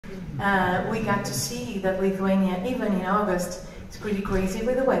We got to see that Lithuania, even in August, is pretty crazy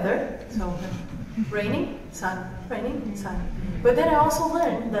with the weather. So raining, sun, raining, sun. But then I also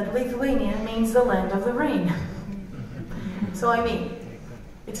learned that Lithuania means the land of the rain. So I mean,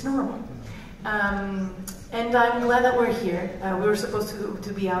 it's normal. And I'm glad that we're here. We were supposed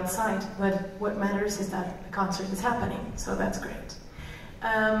to be outside, but what matters is that the concert is happening, so that's great.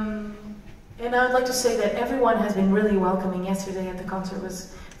 And I would like to say that everyone has been really welcoming. Yesterday at the concert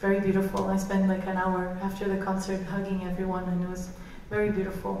was very beautiful. I spent like an hour after the concert hugging everyone, and it was very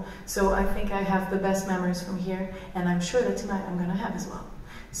beautiful. So I think I have the best memories from here, and I'm sure that tonight I'm going to have as well.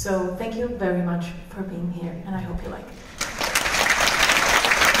 So thank you very much for being here, and I hope you like it.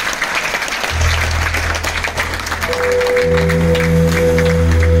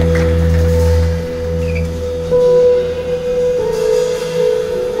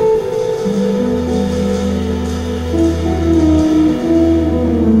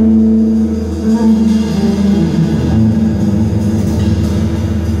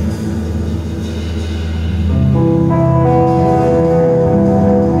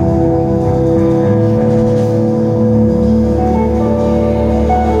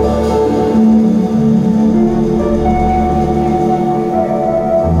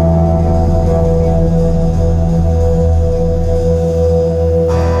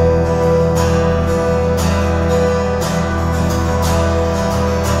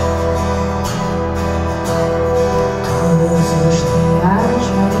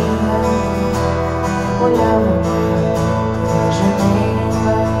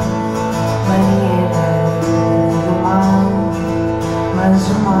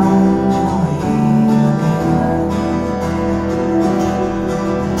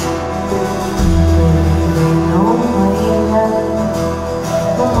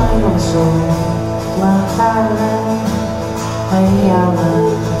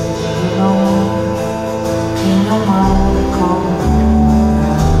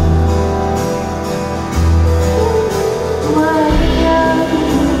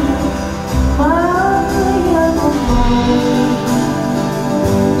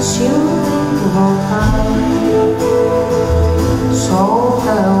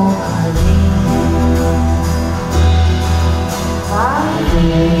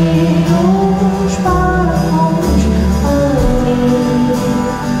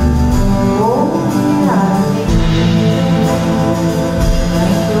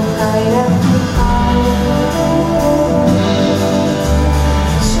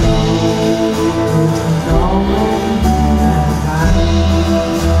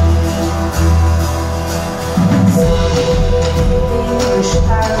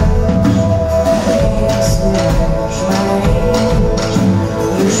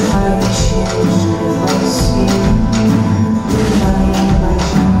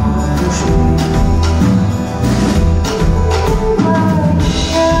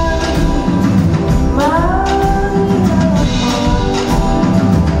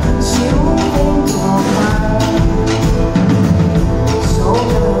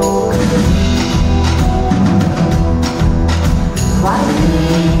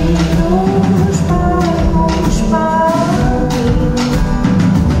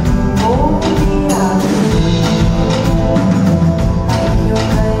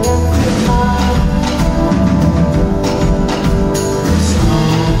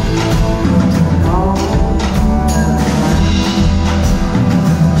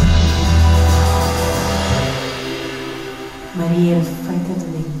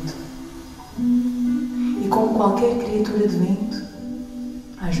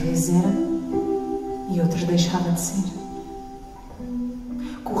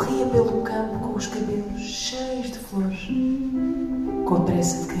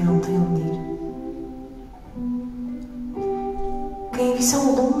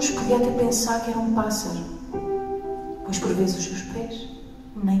 Que era um pássaro, pois por vezes os seus pés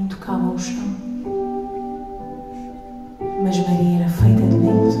nem tocavam o chão. Mas Maria era feita de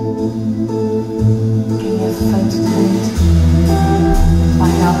vento. Quem é feito de